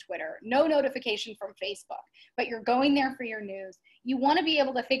notification from Twitter, no notification from Facebook, but you're going there for your news, you want to be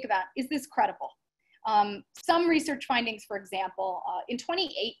able to think about, is this credible? Some research findings, for example, in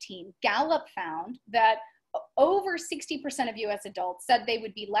 2018, Gallup found that over 60% of US adults said they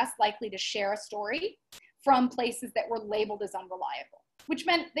would be less likely to share a story from places that were labeled as unreliable, which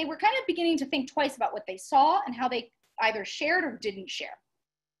meant they were kind of beginning to think twice about what they saw and how they either shared or didn't share.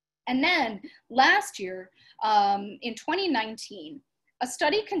 And then last year, in 2019, a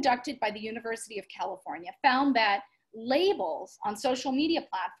study conducted by the University of California found that labels on social media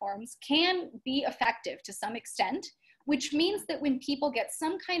platforms can be effective to some extent, which means that when people get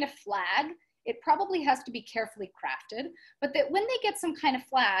some kind of flag, it probably has to be carefully crafted, but that when they get some kind of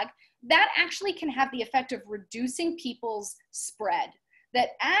flag, that actually can have the effect of reducing people's spread, that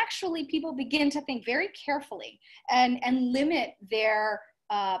actually people begin to think very carefully and limit their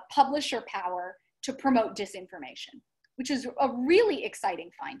publisher power to promote disinformation, which is a really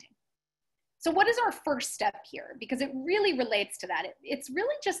exciting finding. So what is our first step here? Because it really relates to that. It's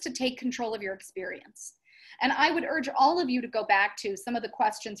really just to take control of your experience. And I would urge all of you to go back to some of the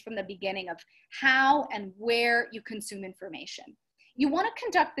questions from the beginning of how and where you consume information. You want to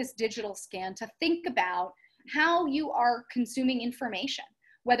conduct this digital scan to think about how you are consuming information,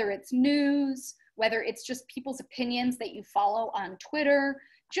 whether it's news, whether it's just people's opinions that you follow on Twitter.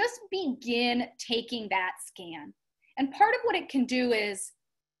 Just begin taking that scan. And part of what it can do is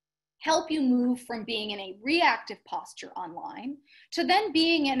help you move from being in a reactive posture online to then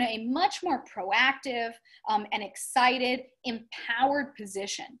being in a much more proactive and excited, empowered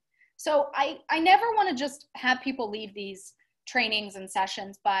position. So I never want to just have people leave these trainings and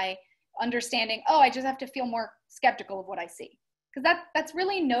sessions by understanding, oh, I just have to feel more skeptical of what I see, because that's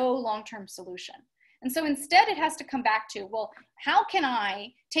really no long-term solution. And so instead it has to come back to, well, how can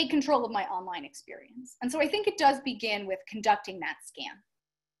I take control of my online experience? And so I think it does begin with conducting that scan.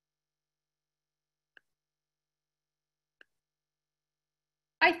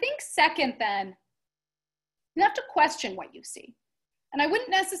 I think second, then, you have to question what you see. And I wouldn't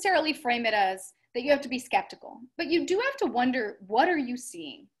necessarily frame it as that you have to be skeptical, but you do have to wonder, what are you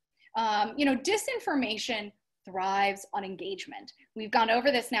seeing? Disinformation thrives on engagement. We've gone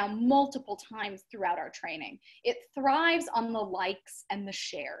over this now multiple times throughout our training. It thrives on the likes and the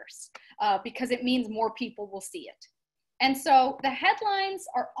shares because it means more people will see it. And so the headlines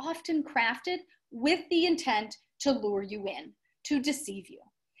are often crafted with the intent to lure you in, to deceive you.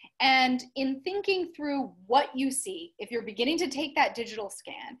 And in thinking through what you see, if you're beginning to take that digital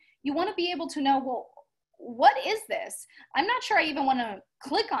scan, you want to be able to know, well, what is this? I'm not sure I even want to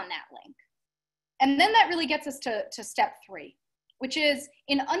click on that link. And then that really gets us to step 3, which is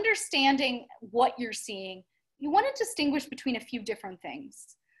in understanding what you're seeing, you want to distinguish between a few different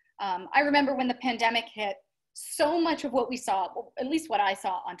things. I remember when the pandemic hit, so much of what we saw, at least what I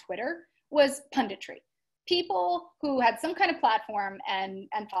saw on Twitter, was punditry. People who had some kind of platform and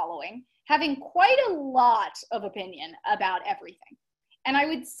following, having quite a lot of opinion about everything. And I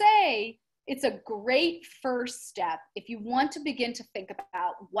would say it's a great first step if you want to begin to think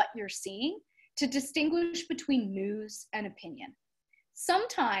about what you're seeing, to distinguish between news and opinion.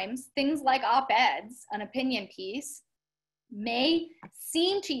 Sometimes things like op-eds, an opinion piece, may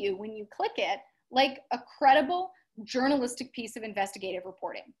seem to you when you click it like a credible journalistic piece of investigative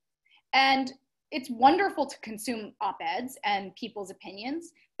reporting. And it's wonderful to consume op-eds and people's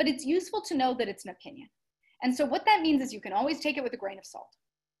opinions, but it's useful to know that it's an opinion. And so what that means is you can always take it with a grain of salt.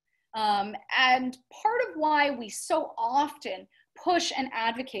 And part of why we so often push and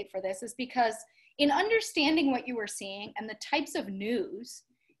advocate for this is because in understanding what you are seeing and the types of news,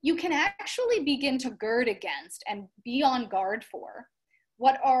 you can actually begin to gird against and be on guard for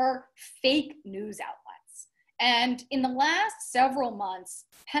what are fake news outlets. And in the last several months,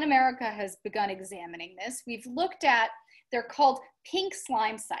 PEN America has begun examining this. We've looked at, they're called pink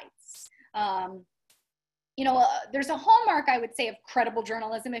slime sites. There's a hallmark, I would say, of credible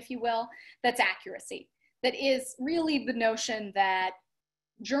journalism, if you will, that's accuracy. That is really the notion that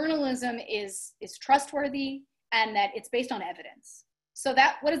journalism is trustworthy and that it's based on evidence. So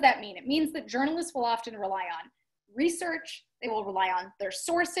what does that mean? It means that journalists will often rely on research, they will rely on their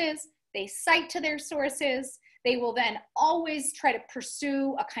sources, they cite to their sources, they will then always try to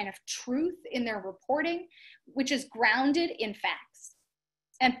pursue a kind of truth in their reporting, which is grounded in facts.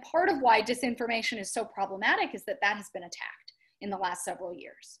 And part of why disinformation is so problematic is that has been attacked in the last several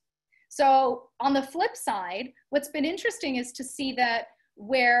years. So on the flip side, what's been interesting is to see that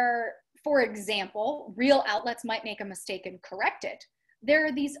where, for example, real outlets might make a mistake and correct it, there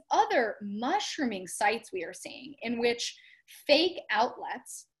are these other mushrooming sites we are seeing in which fake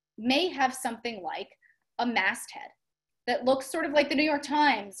outlets may have something like a masthead that looks sort of like the New York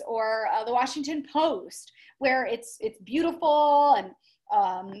Times or the Washington Post, where it's beautiful and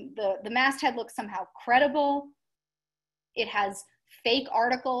the masthead looks somehow credible. It has fake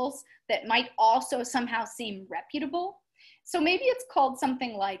articles that might also somehow seem reputable. So maybe it's called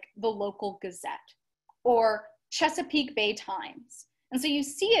something like the Local Gazette or Chesapeake Bay Times. And so you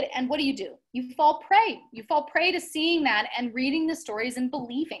see it, and what do? You fall prey. You fall prey to seeing that and reading the stories and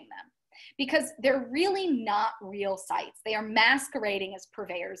believing them, because they're really not real sites. They are masquerading as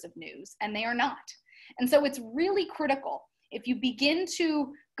purveyors of news, and they are not. And so it's really critical, if you begin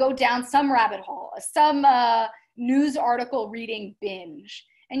to go down some rabbit hole, some news article reading binge,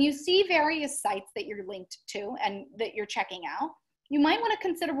 and you see various sites that you're linked to and that you're checking out, you might want to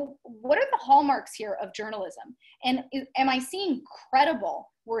consider, well, what are the hallmarks here of journalism? And am I seeing credible,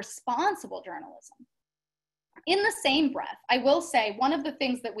 responsible journalism? In the same breath, I will say one of the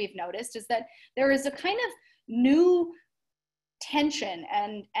things that we've noticed is that there is a kind of new tension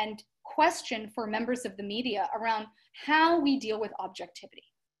and question for members of the media around how we deal with objectivity.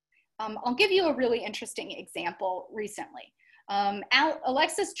 I'll give you a really interesting example recently.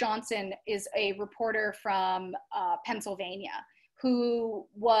 Alexis Johnson is a reporter from Pennsylvania who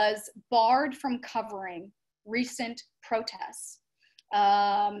was barred from covering recent protests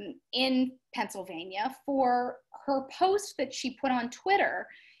in Pennsylvania for her post that she put on Twitter.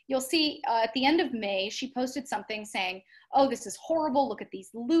 You'll see at the end of May, she posted something saying, oh, this is horrible, look at these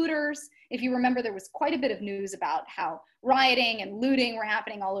looters. If you remember, there was quite a bit of news about how rioting and looting were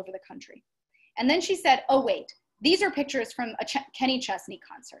happening all over the country. And then she said, oh wait, these are pictures from a Kenny Chesney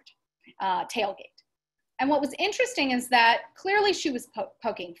concert, tailgate. And what was interesting is that clearly she was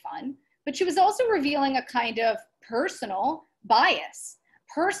poking fun, but she was also revealing a kind of personal bias,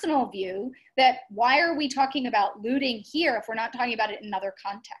 personal view that why are we talking about looting here if we're not talking about it in other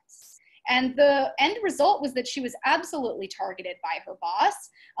contexts? And the end result was that she was absolutely targeted by her boss,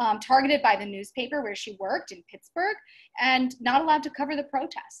 targeted by the newspaper where she worked in Pittsburgh, and not allowed to cover the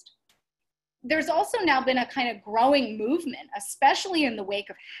protest. There's also now been a kind of growing movement, especially in the wake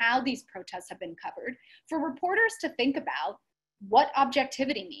of how these protests have been covered, for reporters to think about what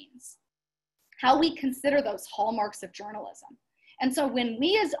objectivity means, how we consider those hallmarks of journalism. And so when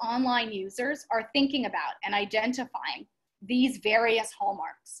we as online users are thinking about and identifying these various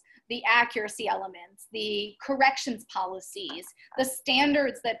hallmarks, the accuracy elements, the corrections policies, the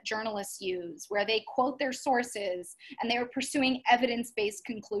standards that journalists use, where they quote their sources and they are pursuing evidence-based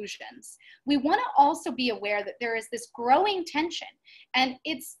conclusions, we want to also be aware that there is this growing tension, and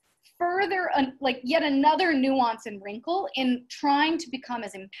it's further like yet another nuance and wrinkle in trying to become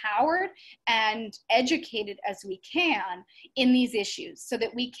as empowered and educated as we can in these issues so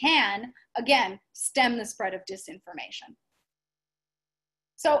that we can, again, stem the spread of disinformation.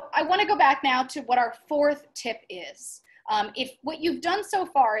 So I want to go back now to what our fourth tip is. If what you've done so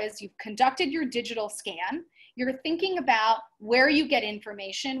far is you've conducted your digital scan, you're thinking about where you get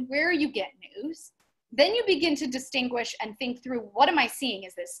information, where you get news, then you begin to distinguish and think through, what am I seeing?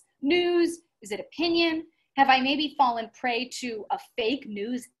 Is this news? Is it opinion? Have I maybe fallen prey to a fake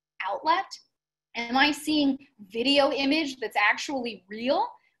news outlet? Am I seeing video image that's actually real?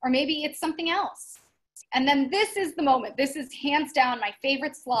 Or maybe it's something else. And then this is the moment. This is hands down my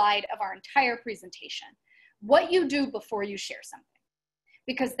favorite slide of our entire presentation. What you do before you share something.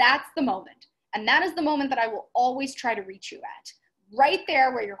 Because that's the moment. And that is the moment that I will always try to reach you at. Right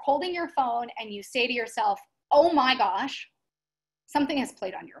there where you're holding your phone and you say to yourself, oh my gosh, something has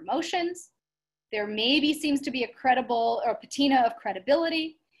played on your emotions. There maybe seems to be a credible or a patina of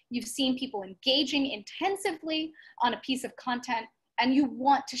credibility. You've seen people engaging intensively on a piece of content, and you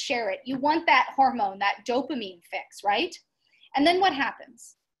want to share it. You want that hormone, that dopamine fix, right? And then what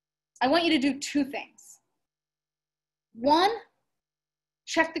happens? I want you to do two things. One,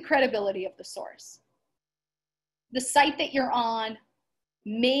 check the credibility of the source. The site that you're on,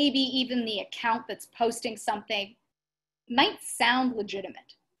 maybe even the account that's posting something, might sound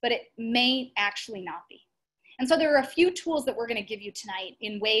legitimate, but it may actually not be. And so there are a few tools that we're going to give you tonight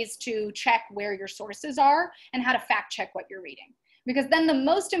in ways to check where your sources are and how to fact check what you're reading. Because then the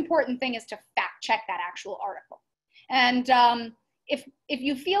most important thing is to fact check that actual article. And if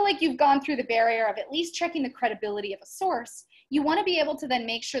you feel like you've gone through the barrier of at least checking the credibility of a source, you want to be able to then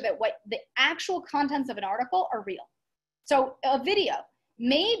make sure that what the actual contents of an article are real. So a video,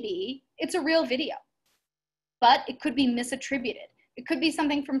 maybe it's a real video, but it could be misattributed. It could be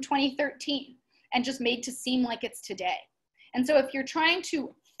something from 2013 and just made to seem like it's today. And so if you're trying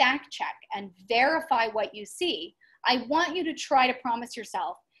to fact check and verify what you see, I want you to try to promise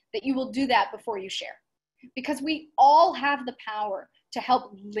yourself that you will do that before you share. Because we all have the power to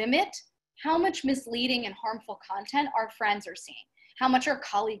help limit how much misleading and harmful content our friends are seeing, how much our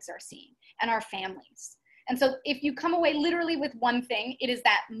colleagues are seeing, and our families. And so if you come away literally with one thing, it is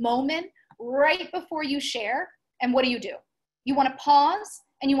that moment right before you share. And what do? You want to pause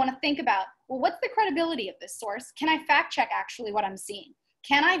and you want to think about, well, what's the credibility of this source? Can I fact check actually what I'm seeing?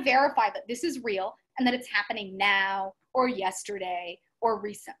 Can I verify that this is real and that it's happening now or yesterday or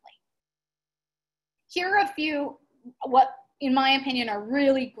recently? Here are a few, what in my opinion are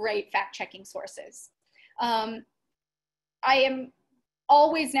really great fact-checking sources. I am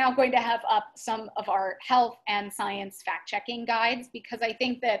always now going to have up some of our health and science fact-checking guides, because I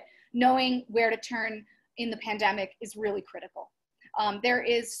think that knowing where to turn in the pandemic is really critical. There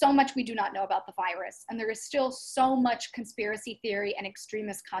is so much we do not know about the virus, and there is still so much conspiracy theory and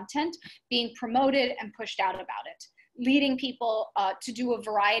extremist content being promoted and pushed out about it, leading people to do a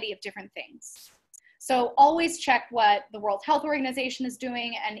variety of different things. So always check what the World Health Organization is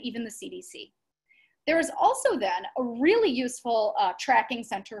doing, and even the CDC. There is also then a really useful tracking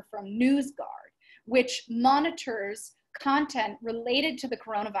center from NewsGuard, which monitors content related to the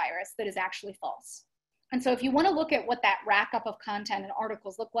coronavirus that is actually false. And so if you want to look at what that rack up of content and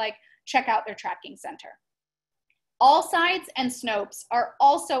articles look like, check out their tracking center. All Sides and Snopes are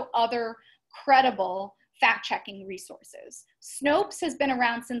also other credible fact-checking resources. Snopes has been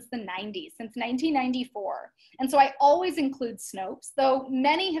around since the 90s, since 1994. And so I always include Snopes, though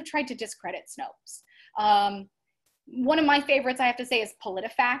many have tried to discredit Snopes. One of my favorites, I have to say, is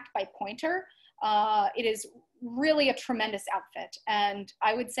PolitiFact by Pointer. It is really a tremendous outfit, and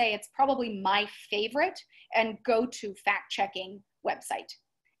I would say it's probably my favorite and go-to fact-checking website.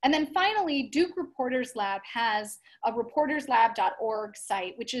 And then finally, Duke Reporters Lab has a reporterslab.org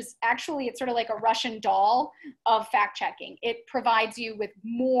site, which is actually, it's sort of like a Russian doll of fact checking. It provides you with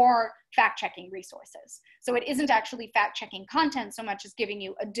more fact checking resources. So it isn't actually fact checking content so much as giving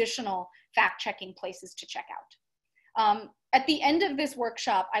you additional fact checking places to check out. At the end of this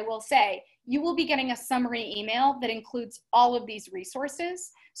workshop, I will say, you will be getting a summary email that includes all of these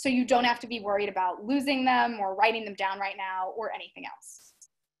resources, so you don't have to be worried about losing them or writing them down right now or anything else.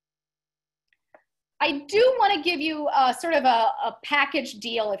 I do want to give you sort of a package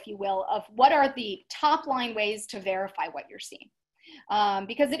deal, if you will, of what are the top line ways to verify what you're seeing.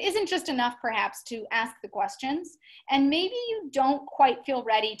 Because it isn't just enough perhaps to ask the questions, and maybe you don't quite feel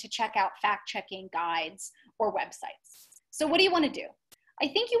ready to check out fact-checking guides or websites. So what do you want to do? I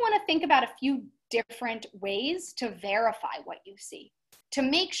think you want to think about a few different ways to verify what you see, to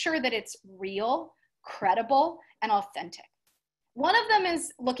make sure that it's real, credible, and authentic. One of them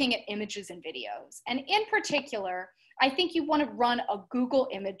is looking at images and videos. And in particular, I think you want to run a Google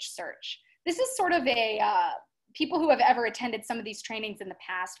image search. This is sort of a, people who have ever attended some of these trainings in the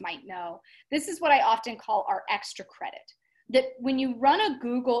past might know, this is what I often call our extra credit. That when you run a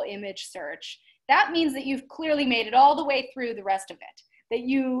Google image search, that means that you've clearly made it all the way through the rest of it, that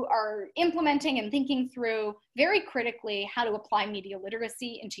you are implementing and thinking through very critically how to apply media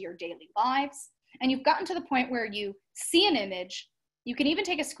literacy into your daily lives. And you've gotten to the point where you see an image, you can even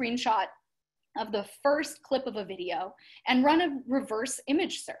take a screenshot of the first clip of a video and run a reverse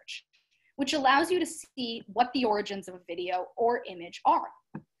image search, which allows you to see what the origins of a video or image are.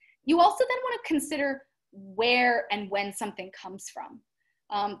 You also then want to consider where and when something comes from.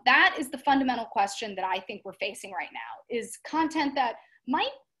 That is the fundamental question that I think we're facing right now, is content that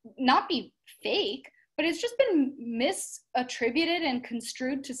might not be fake, but it's just been misattributed and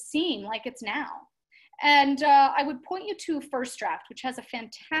construed to seem like it's now. And I would point you to First Draft, which has a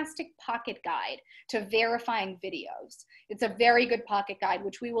fantastic pocket guide to verifying videos. It's a very good pocket guide,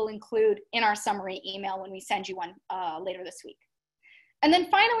 which we will include in our summary email when we send you one later this week. And then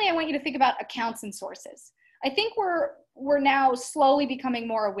finally, I want you to think about accounts and sources. I think we're now slowly becoming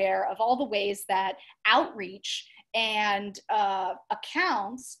more aware of all the ways that outreach and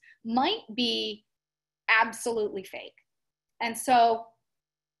accounts might be absolutely fake. And so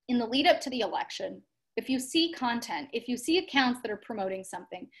in the lead up to the election, if you see content, if you see accounts that are promoting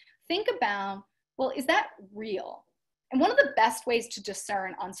something, think about, well, is that real? And one of the best ways to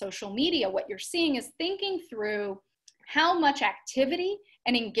discern on social media what you're seeing is thinking through how much activity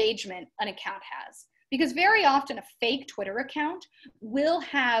and engagement an account has. Because very often a fake Twitter account will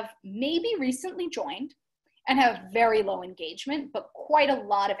have maybe recently joined and have very low engagement, but quite a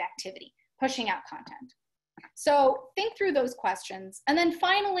lot of activity pushing out content. So think through those questions. And then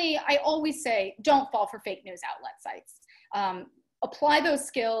finally, I always say, don't fall for fake news outlet sites. Apply those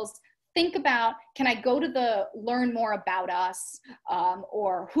skills. Think about, can I go to the learn more about us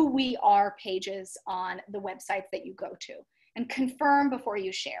or who we are pages on the websites that you go to, and confirm before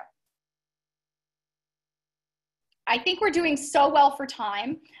you share. I think we're doing so well for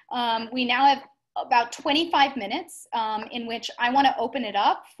time. We now have about 25 minutes in which I want to open it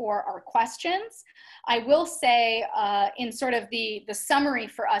up for our questions. I will say in sort of the summary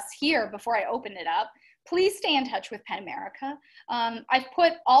for us here before I open it up, please stay in touch with PEN America. I've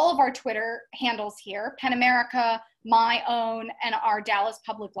put all of our Twitter handles here, PEN America, my own, and our Dallas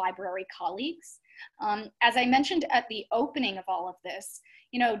Public Library colleagues. As I mentioned at the opening of all of this,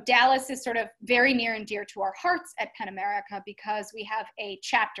 you know, Dallas is sort of very near and dear to our hearts at PEN America because we have a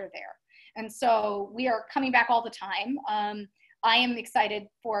chapter there. And so we are coming back all the time. I am excited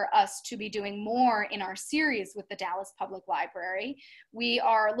for us to be doing more in our series with the Dallas Public Library. We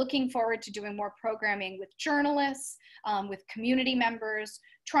are looking forward to doing more programming with journalists, with community members,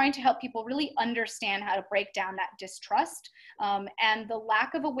 trying to help people really understand how to break down that distrust and the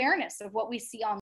lack of awareness of what we see online.